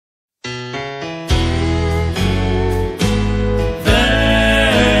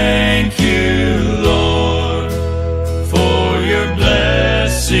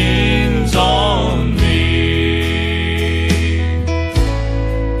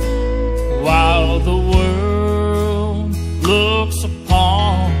the world looks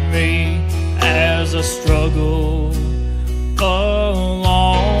upon me as I struggle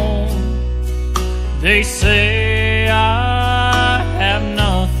along. They say I have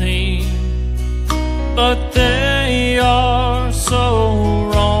nothing, but they are so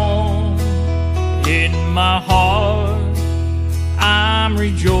wrong. In my heart I'm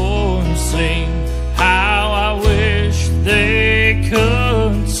rejoicing, how I wish they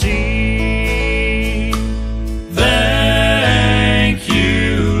could see. Thank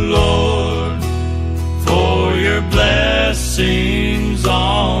you, Lord, for your blessings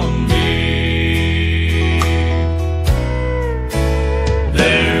on me.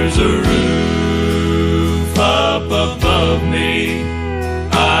 There's a roof up above me,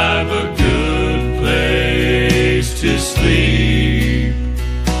 I've a good place to sleep.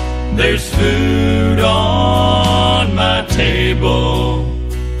 There's food on my table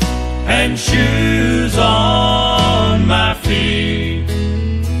and shoes on my feet.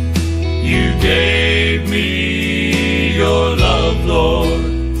 You gave me your love, Lord,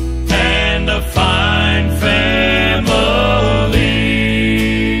 and a fine family.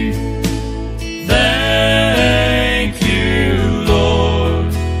 Thank you,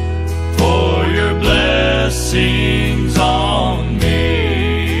 Lord, for your blessings on me.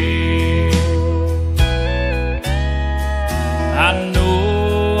 I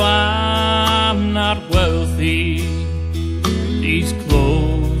know I'm not wealthy, these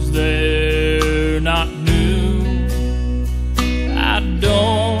clothes, they're not new. I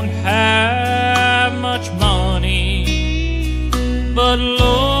don't have much money, but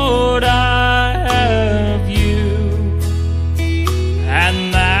Lord, I have you,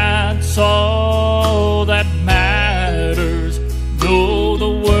 and that's all that matters, though the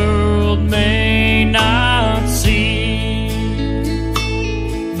world may not see.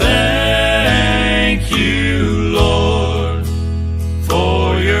 Thank you, Lord,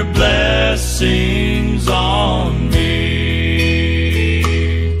 for your blessings on me.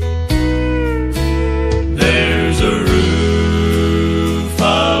 There's a roof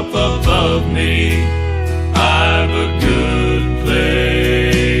up above me, I've a good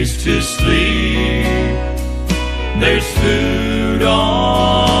place to sleep. There's food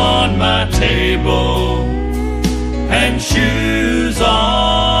on my table and shoes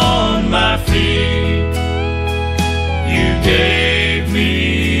on my feet. You gave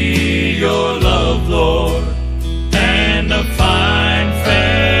me your love, Lord, and a fine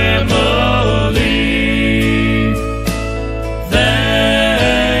family.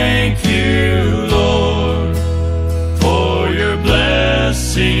 Thank you, Lord, for your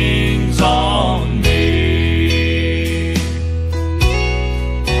blessings on me.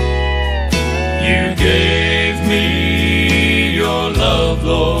 You gave me your love,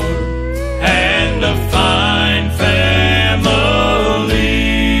 Lord, and a fine family.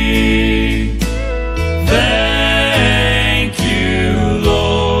 Thank you,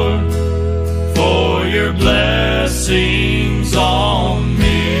 Lord, for your blessings on me.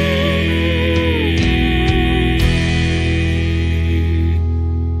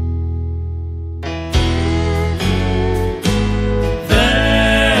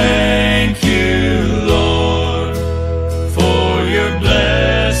 Thank you, Lord, for your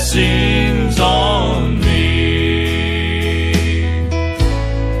blessings on me.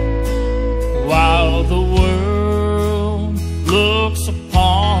 While the world looks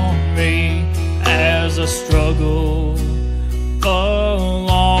upon me as I struggle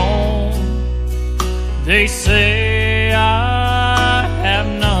along, they say I have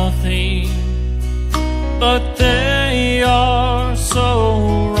nothing, but they are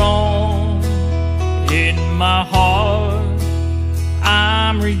so wrong. In my heart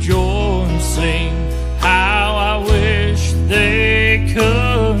I'm rejoicing, how I wish they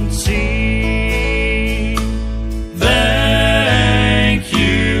could see. Thank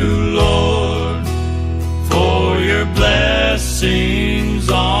you, Lord, for your blessings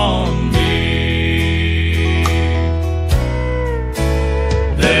on me.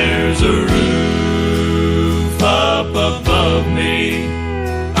 There's a roof up above me,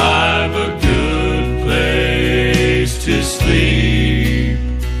 I've a good place to sleep.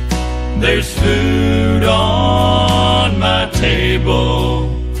 There's food on my table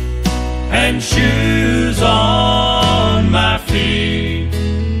and shoes on